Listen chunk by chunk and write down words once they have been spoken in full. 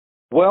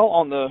Well,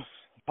 on the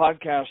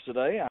podcast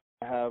today,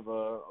 I have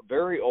a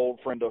very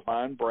old friend of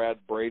mine, Brad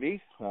Brady.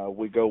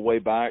 We go way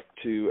back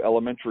to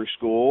elementary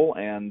school,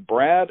 and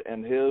Brad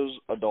in his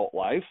adult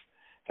life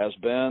has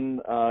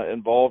been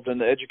involved in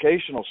the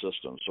educational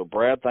system. So,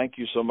 Brad, thank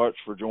you so much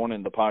for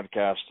joining the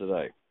podcast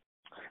today.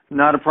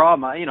 Not a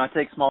problem. I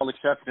take small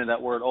exception to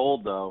that word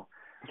old, though.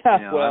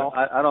 Well,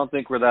 I don't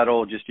think we're that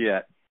old just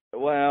yet.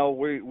 Well,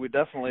 we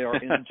definitely are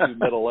into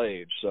middle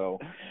age, so.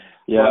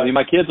 Yeah, I mean,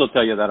 my kids will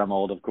tell you that I'm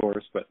old, of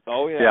course, but.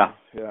 Oh, yeah,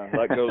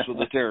 that goes with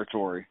the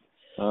territory.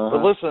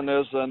 But listen,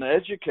 as an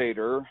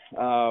educator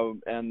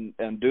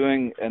and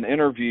doing an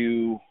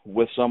interview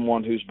with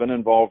someone who's been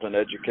involved in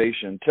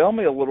education, tell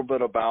me a little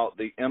bit about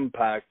the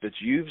impact that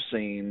you've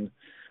seen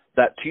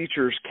that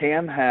teachers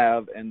can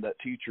have and that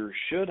teachers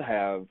should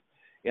have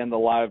in the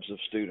lives of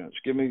students.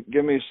 Give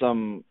me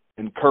some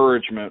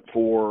encouragement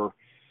for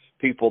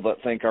people that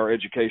think our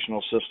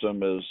educational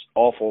system is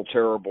awful,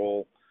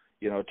 terrible.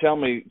 Tell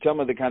me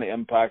the kind of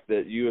impact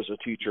that you as a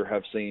teacher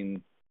have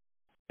seen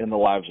in the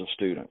lives of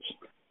students.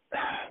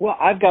 Well,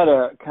 I've got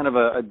a kind of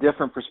a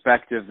different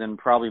perspective than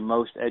probably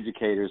most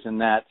educators in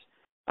that,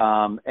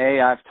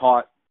 I've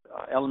taught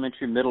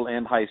elementary, middle,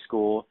 and high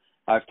school.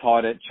 I've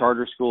taught at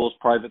charter schools,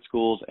 private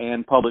schools,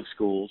 and public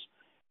schools.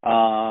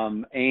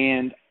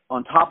 And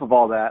on top of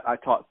all that, I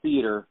taught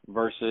theater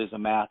versus a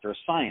math or a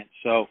science.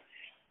 So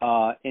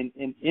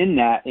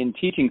in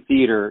teaching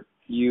theater,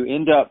 you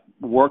end up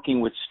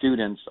working with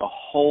students a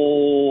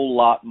whole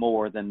lot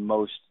more than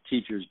most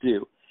teachers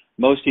do.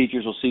 Most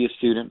teachers will see a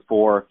student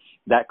for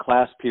that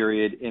class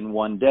period in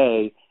one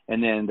day,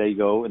 and then they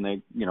go and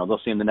they'll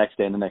see them the next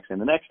day and the next day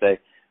and the next day.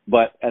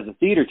 But as a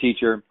theater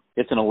teacher,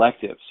 it's an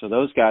elective. So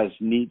those guys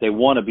they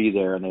want to be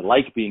there and they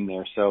like being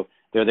there. So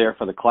they're there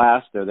for the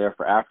class, they're there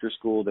for after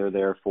school, they're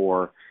there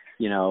for,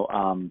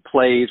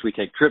 plays, we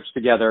take trips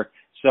together.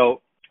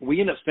 So we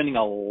end up spending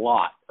a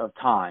lot of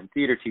time.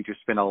 Theater teachers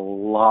spend a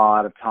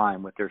lot of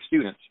time with their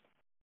students.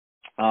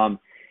 And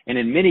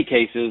in many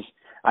cases,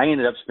 I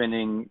ended up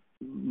spending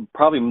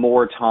probably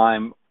more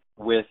time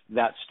with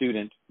that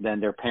student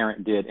than their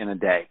parent did in a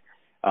day.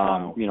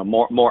 Wow.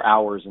 More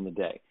hours in the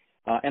day.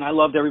 And I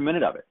loved every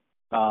minute of it.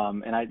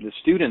 The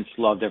students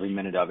loved every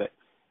minute of it.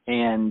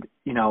 And,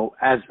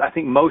 as I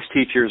think most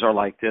teachers are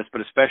like this,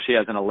 but especially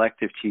as an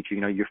elective teacher,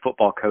 your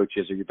football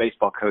coaches or your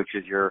baseball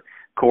coaches, your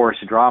chorus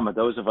drama,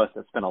 those of us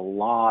that spend a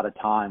lot of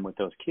time with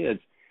those kids,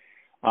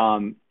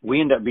 we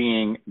end up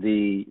being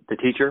the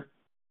teacher,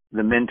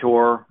 the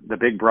mentor, the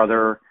big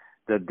brother,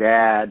 the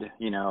dad,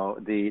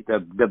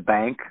 the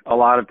bank a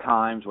lot of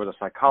times, or the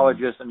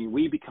psychologist. I mean,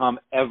 we become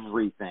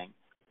everything.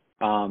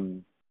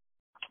 And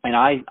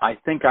I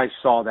think I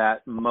saw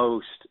that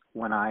most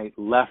when I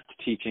left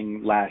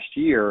teaching last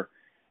year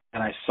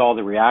and I saw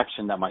the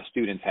reaction that my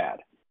students had.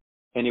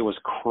 And it was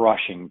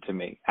crushing to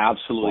me,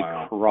 absolutely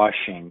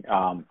crushing,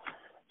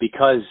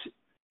 because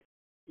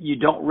you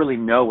don't really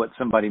know what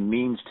somebody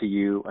means to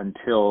you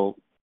until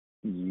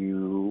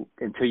you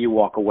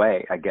walk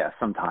away, I guess,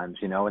 sometimes,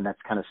 and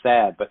that's kind of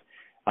sad. But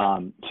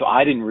so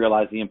I didn't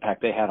realize the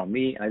impact they had on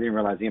me, and I didn't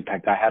realize the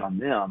impact I had on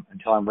them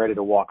until I'm ready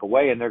to walk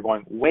away, and they're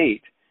going,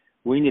 wait,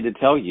 we need to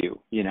tell you,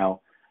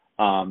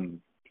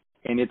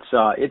 and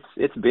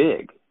it's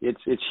big.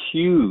 It's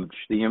huge,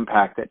 the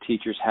impact that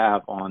teachers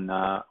have on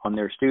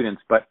their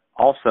students, but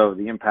also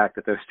the impact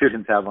that those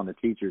students have on the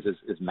teachers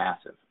is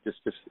massive, just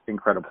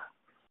incredible.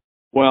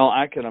 Well,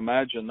 I can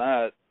imagine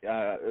that,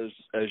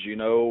 as you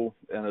know,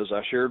 and as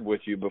I shared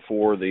with you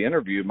before the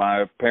interview,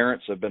 my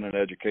parents have been in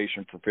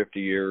education for 50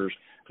 years.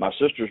 My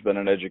sister's been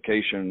in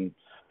education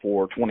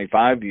for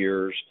 25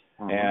 years.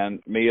 And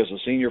me as a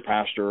senior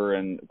pastor,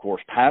 and of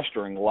course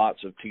pastoring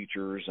lots of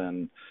teachers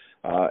and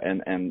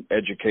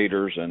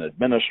educators and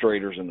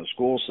administrators in the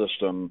school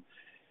system,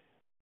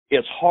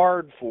 it's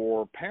hard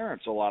for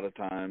parents a lot of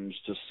times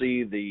to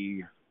see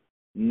the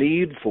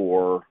need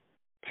for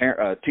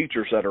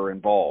teachers that are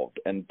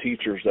involved and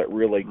teachers that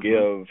really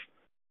give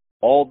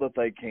all that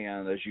they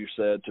can, as you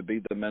said, to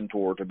be the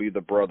mentor, to be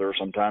the brother,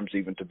 sometimes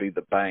even to be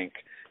the bank.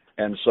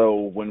 And so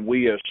when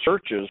we as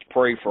churches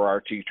pray for our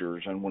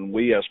teachers, and when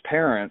we as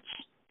parents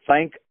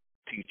thank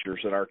teachers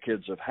that our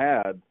kids have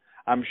had,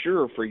 I'm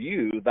sure for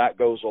you that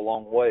goes a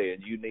long way,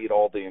 and you need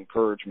all the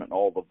encouragement,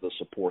 all of the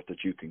support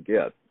that you can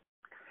get.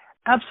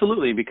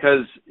 Absolutely,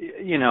 because,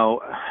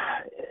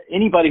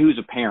 anybody who's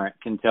a parent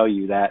can tell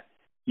you that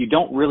you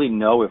don't really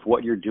know if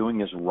what you're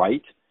doing is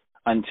right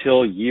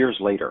until years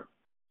later,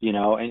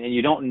 and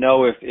you don't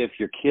know if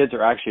your kids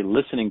are actually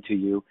listening to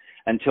you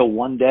until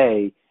one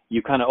day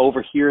you kind of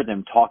overhear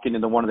them talking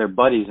to one of their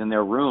buddies in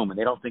their room, and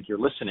they don't think you're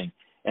listening.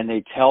 And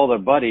they tell their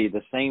buddy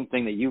the same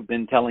thing that you've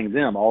been telling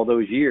them all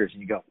those years.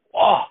 And you go,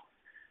 oh,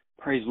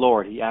 praise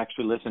Lord, he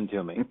actually listened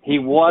to me. He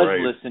was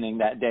listening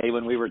that day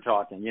when we were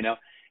talking,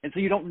 And so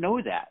you don't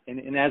know that.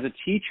 And as a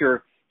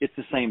teacher, it's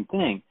the same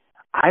thing.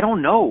 I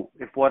don't know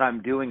if what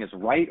I'm doing is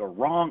right or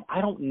wrong.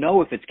 I don't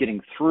know if it's getting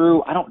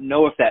through. I don't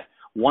know if that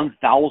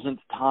 1,000th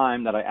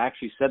time that I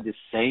actually said the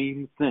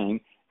same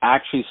thing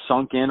actually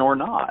sunk in or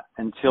not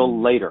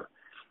until later.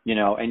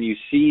 and you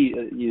see,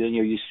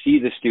 you see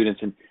the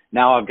students, and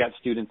now I've got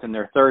students in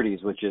their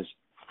 30s, which is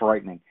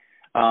frightening.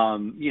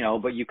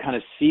 But you kind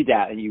of see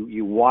that, and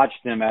you watch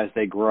them as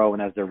they grow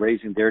and as they're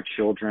raising their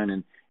children,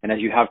 and as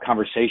you have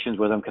conversations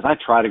with them, because I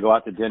try to go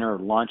out to dinner or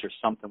lunch or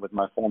something with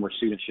my former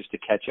students just to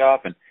catch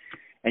up,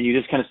 and you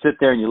just kind of sit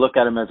there and you look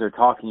at them as they're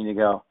talking and you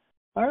go,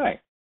 all right,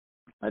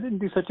 I didn't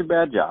do such a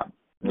bad job.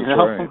 That's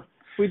right.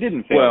 We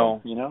didn't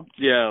fail,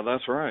 Yeah,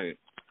 that's right.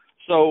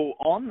 So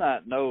on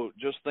that note,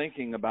 just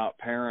thinking about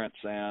parents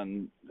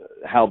and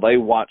how they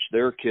watch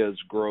their kids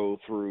grow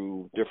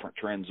through different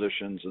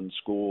transitions in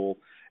school,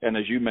 and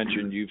as you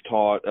mentioned, you've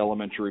taught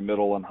elementary,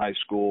 middle, and high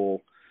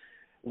school.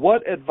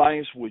 What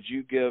advice would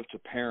you give to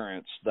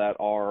parents that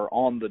are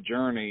on the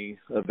journey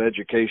of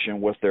education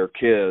with their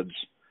kids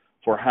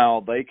for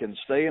how they can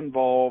stay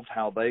involved,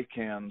 how they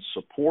can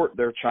support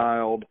their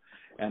child,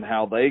 and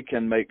how they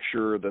can make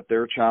sure that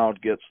their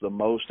child gets the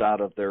most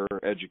out of their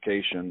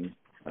education,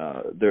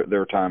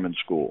 their time in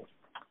school?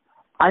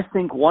 I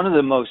think one of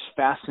the most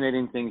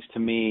fascinating things to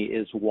me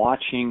is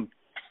watching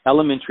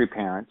elementary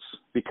parents,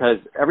 because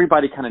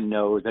everybody kind of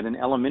knows that in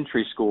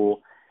elementary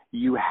school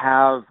you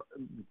have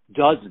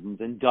dozens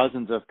and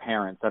dozens of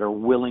parents that are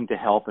willing to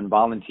help and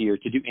volunteer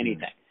to do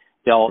anything.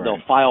 They'll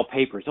file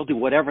papers. They'll do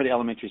whatever the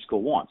elementary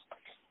school wants.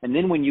 And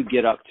then when you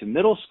get up to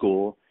middle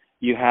school,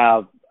 you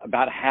have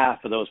about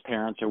half of those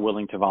parents are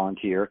willing to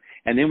volunteer.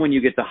 And then when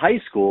you get to high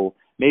school,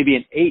 maybe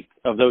an eighth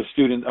of those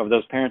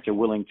parents are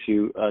willing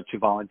to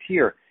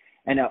volunteer.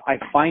 And I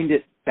find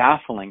it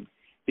baffling,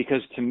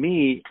 because to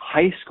me,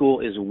 high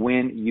school is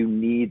when you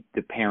need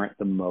the parent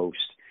the most.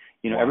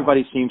 Wow.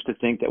 Everybody seems to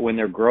think that when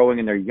they're growing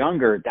and they're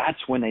younger, that's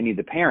when they need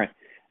the parent.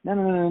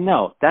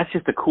 No. That's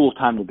just a cool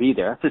time to be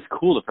there. That's just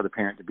cool for the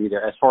parent to be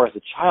there as far as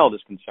the child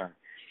is concerned.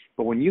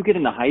 But when you get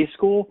into high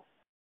school,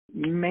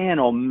 man,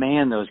 oh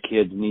man, those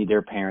kids need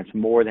their parents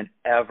more than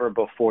ever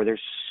before.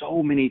 There's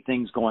so many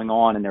things going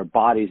on in their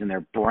bodies and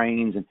their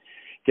brains, and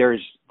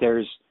isn't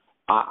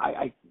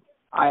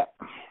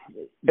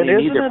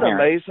it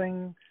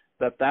amazing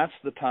that that's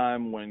the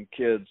time when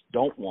kids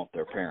don't want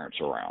their parents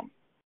around?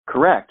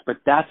 Correct, but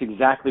that's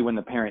exactly when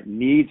the parent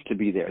needs to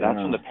be there. That's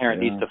when the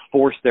parent needs to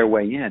force their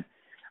way in.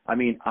 I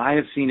mean, I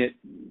have seen it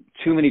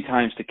too many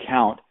times to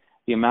count,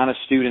 the amount of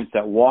students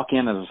that walk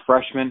in as a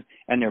freshman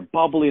and they're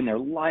bubbly and they're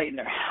light and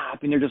they're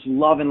happy and they're just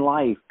loving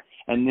life.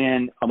 And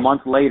then a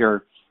month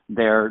later,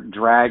 they're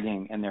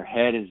dragging and their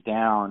head is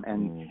down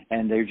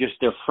and their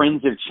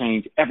friends have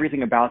changed.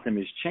 Everything about them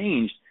has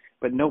changed,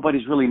 but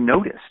nobody's really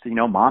noticed.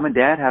 Mom and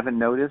dad haven't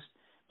noticed,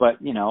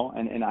 but,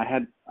 and I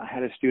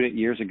had a student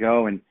years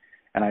ago and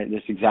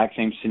this exact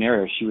same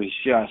scenario. She was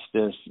just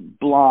this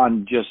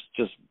blonde,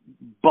 just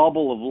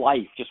bubble of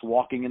life, just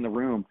walking in the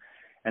room.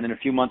 And then a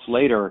few months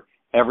later,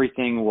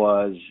 everything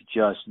was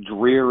just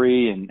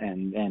dreary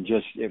and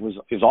just it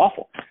was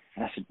awful.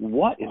 And I said,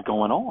 what is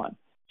going on?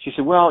 She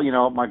said, well,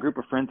 my group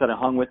of friends that I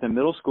hung with in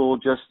middle school,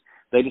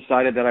 they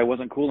decided that I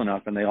wasn't cool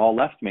enough and they all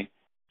left me.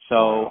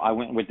 So I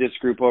went with this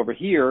group over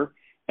here,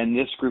 and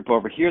this group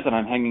over here that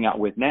I'm hanging out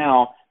with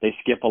now, they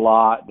skip a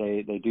lot,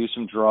 they do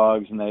some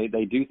drugs, and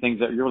they do things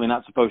that you're really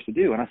not supposed to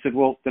do. And I said,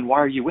 well, then why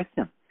are you with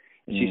them?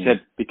 And she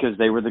said, because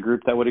they were the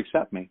group that would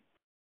accept me.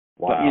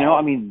 Wow.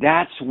 But,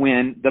 that's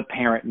when the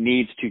parent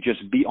needs to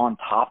just be on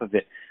top of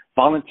it.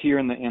 Volunteer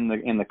in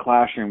the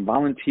classroom,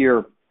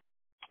 volunteer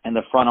in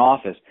the front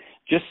office,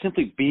 just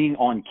simply being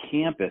on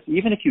campus.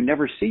 Even if you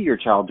never see your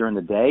child during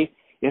the day,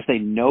 if they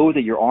know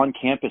that you're on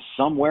campus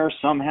somewhere,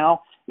 somehow,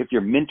 if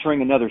you're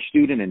mentoring another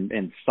student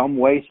in some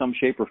way, some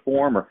shape or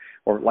form,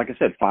 or like I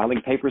said,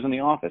 filing papers in the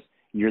office,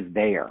 you're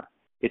there.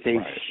 It's a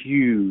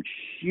huge,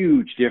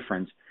 huge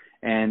difference.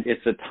 And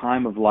it's a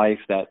time of life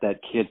that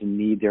kids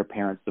need their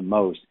parents the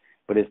most.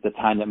 But it's the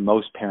time that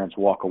most parents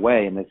walk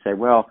away and they say,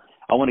 well,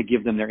 I want to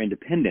give them their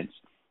independence.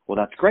 Well,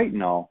 that's great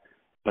and all,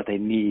 but they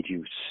need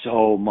you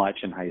so much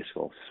in high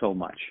school, so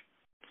much.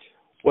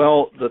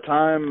 Well, the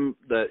time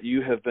that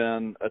you have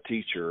been a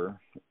teacher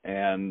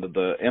and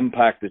the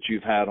impact that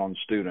you've had on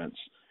students,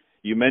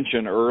 you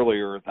mentioned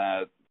earlier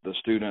that the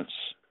students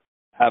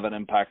have an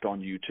impact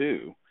on you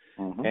too.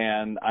 Mm-hmm.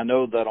 And I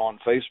know that on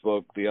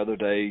Facebook the other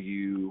day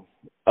you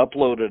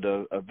uploaded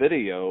a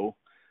video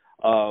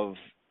of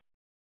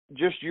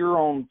just your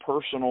own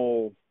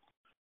personal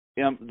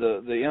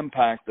the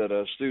impact that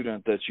a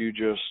student that you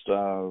just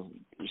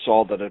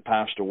saw that had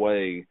passed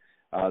away,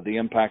 the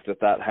impact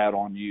that had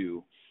on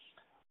you.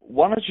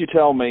 Why don't you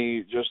tell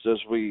me, just as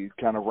we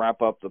kind of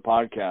wrap up the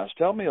podcast,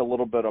 tell me a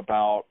little bit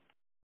about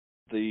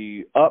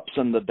the ups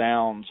and the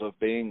downs of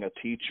being a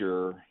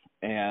teacher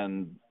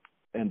and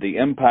the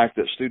impact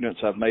that students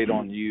have made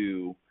on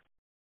you,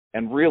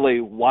 and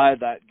really why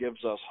that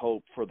gives us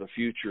hope for the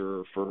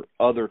future for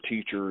other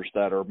teachers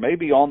that are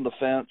maybe on the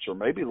fence or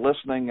maybe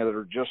listening that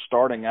are just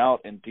starting out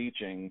in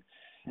teaching,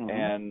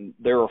 and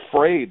they're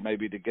afraid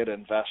maybe to get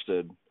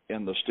invested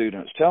in the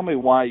students. Tell me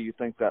why you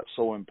think that's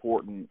so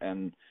important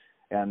and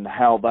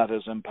how that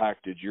has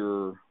impacted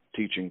your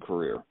teaching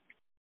career.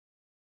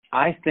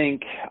 I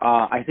think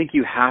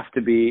you have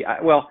to be,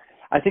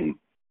 I think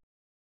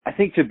I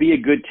think to be a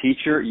good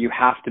teacher, you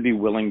have to be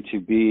willing to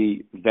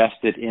be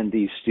vested in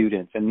these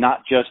students, and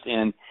not just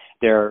in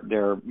their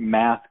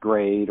math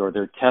grade or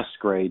their test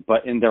grade,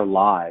 but in their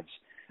lives.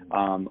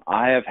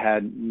 I have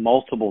had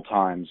multiple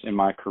times in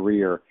my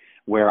career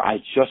where I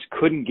just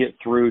couldn't get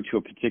through to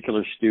a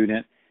particular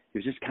student. He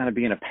was just kind of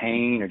being a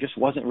pain or just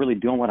wasn't really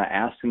doing what I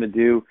asked him to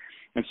do.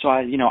 And so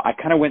I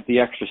kind of went the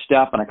extra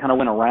step, and I kind of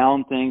went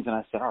around things, and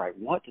I said, all right,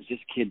 what does this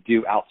kid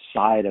do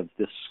outside of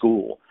this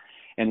school?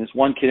 And this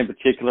one kid in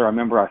particular, I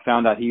remember I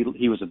found out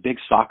he was a big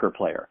soccer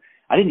player.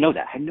 I didn't know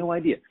that. I had no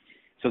idea.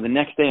 So the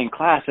next day in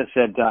class, I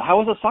said, how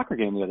was the soccer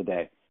game the other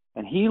day?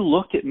 And he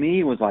looked at me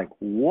and was like,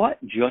 what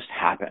just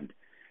happened?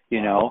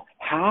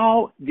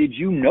 How did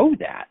you know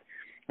that?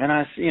 And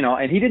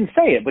and he didn't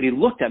say it, but he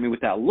looked at me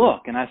with that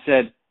look. And I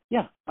said,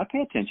 yeah, I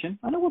pay attention.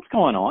 I know what's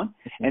going on.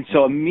 And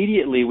so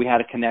immediately we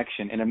had a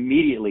connection, and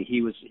immediately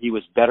he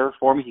was better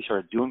for me. He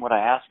started doing what I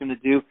asked him to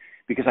do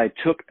because I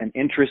took an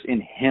interest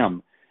in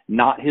him,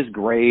 not his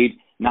grade,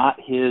 not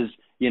his,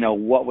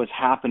 what was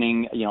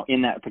happening,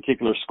 in that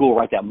particular school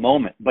right that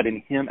moment, but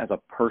in him as a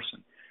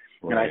person.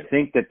 Right. And I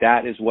think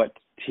that is what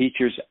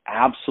teachers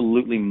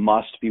absolutely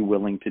must be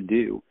willing to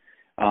do.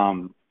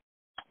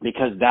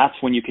 Because that's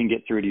when you can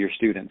get through to your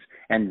students.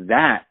 And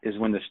that is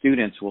when the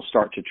students will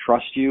start to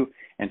trust you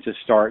and to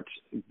start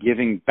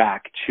giving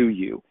back to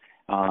you.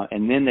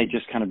 And then they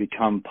just kind of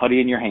become putty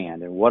in your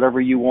hand, and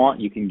whatever you want,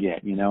 you can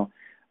get, And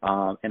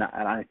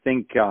I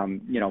think,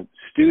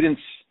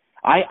 students,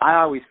 I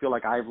always feel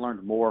like I've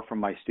learned more from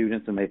my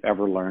students than they've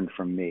ever learned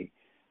from me.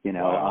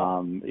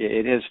 Wow.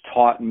 It has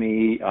taught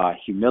me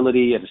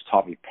humility. It has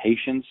taught me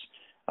patience,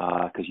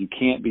 because you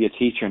can't be a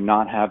teacher and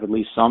not have at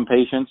least some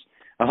patience.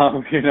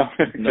 No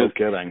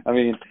kidding. I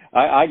mean,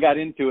 I got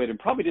into it and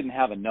probably didn't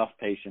have enough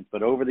patience,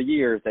 but over the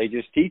years, they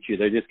just teach you.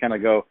 They just kind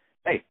of go,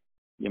 hey,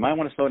 you might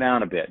want to slow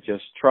down a bit.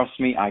 Just trust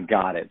me, I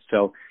got it.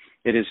 So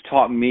it has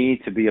taught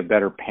me to be a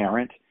better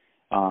parent.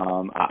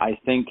 I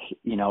think,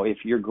 if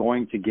you're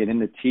going to get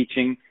into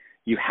teaching,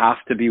 you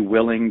have to be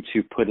willing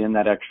to put in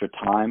that extra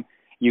time.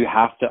 You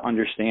have to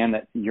understand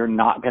that you're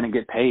not going to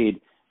get paid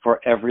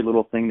for every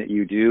little thing that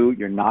you do.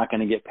 You're not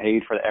going to get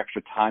paid for the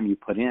extra time you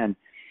put in.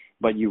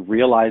 But you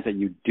realize that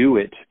you do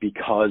it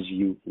because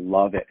you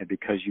love it and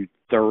because you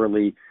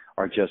thoroughly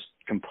are just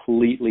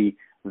completely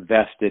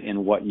vested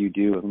in what you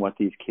do and what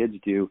these kids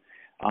do,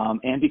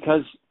 and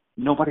because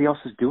nobody else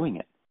is doing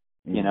it.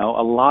 Mm-hmm.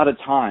 A lot of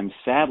times,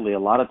 sadly,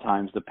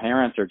 the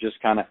parents are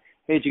just kind of,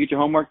 hey, did you get your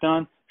homework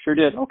done? Sure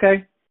did.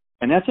 Okay.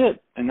 And that's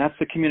it. And that's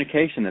the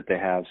communication that they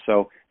have.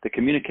 So the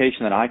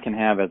communication that I can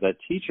have as a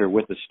teacher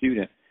with a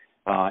student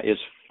is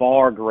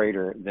far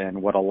greater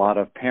than what a lot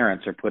of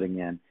parents are putting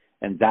in.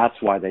 And that's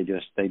why they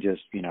just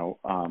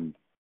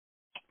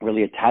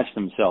really attach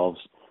themselves,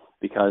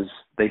 because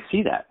they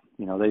see that,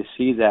 they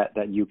see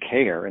that you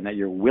care and that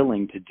you're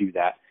willing to do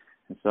that.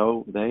 And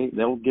so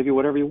they'll give you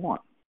whatever you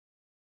want.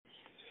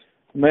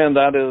 Man,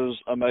 that is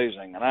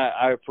amazing. And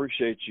I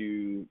appreciate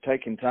you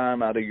taking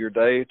time out of your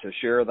day to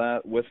share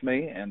that with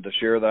me and to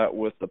share that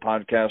with the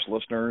podcast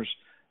listeners.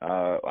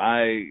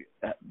 And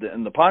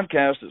the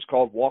podcast is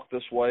called Walk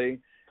This Way.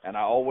 And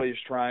I always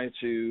try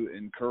to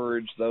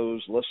encourage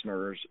those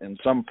listeners in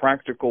some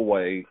practical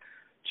way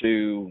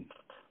to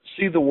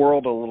see the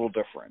world a little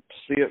different, to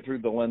see it through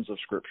the lens of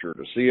Scripture,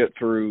 to see it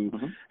through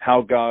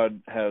how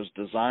God has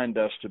designed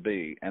us to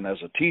be. And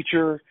as a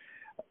teacher,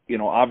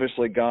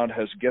 obviously God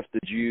has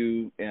gifted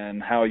you in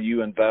how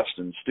you invest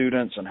in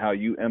students and how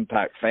you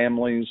impact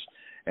families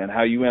and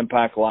how you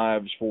impact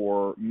lives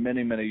for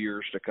many, many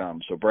years to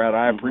come. So, Brad,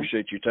 I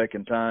appreciate you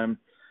taking time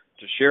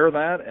to share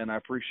that, and I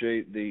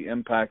appreciate the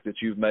impact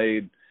that you've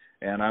made,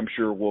 and I'm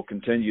sure will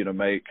continue to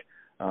make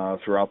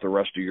throughout the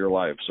rest of your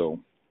life. So,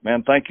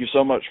 man, thank you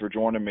so much for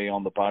joining me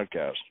on the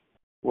podcast.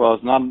 Well,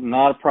 it's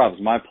not a problem.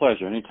 It's my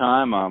pleasure.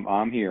 Anytime,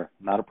 I'm here.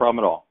 Not a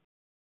problem at all.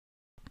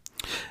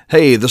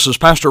 Hey, this is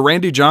Pastor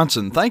Randy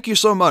Johnson. Thank you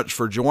so much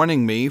for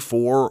joining me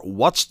for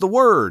What's the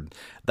Word?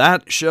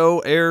 That show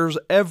airs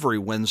every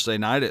Wednesday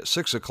night at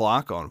 6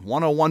 o'clock on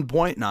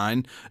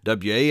 101.9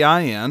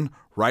 WAIN,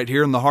 right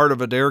here in the heart of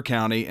Adair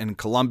County in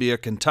Columbia,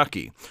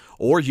 Kentucky.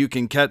 Or you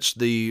can catch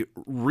the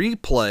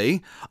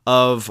replay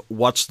of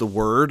What's the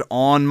Word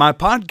on my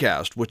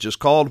podcast, which is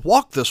called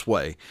Walk This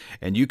Way.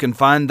 And you can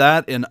find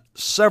that in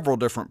several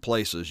different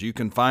places. You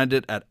can find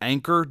it at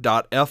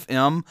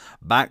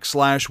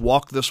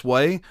anchor.fm/Walk This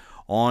Way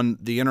on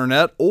the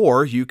internet,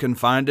 or you can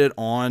find it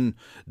on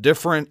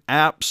different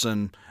apps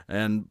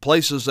and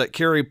places that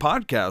carry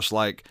podcasts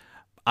like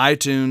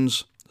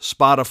iTunes,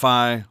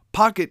 Spotify,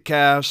 Pocket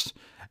Cast,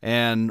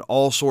 and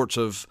all sorts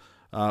of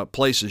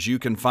places. You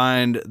can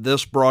find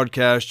this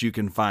broadcast, you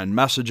can find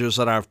messages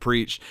that I've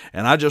preached,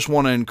 and I just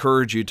want to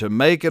encourage you to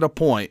make it a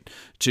point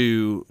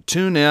to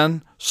tune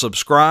in,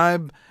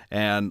 subscribe,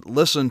 and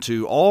listen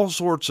to all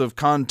sorts of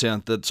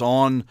content that's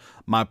on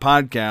my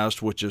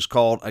podcast, which is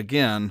called,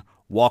 again,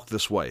 Walk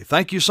This Way.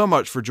 Thank you so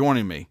much for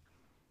joining me.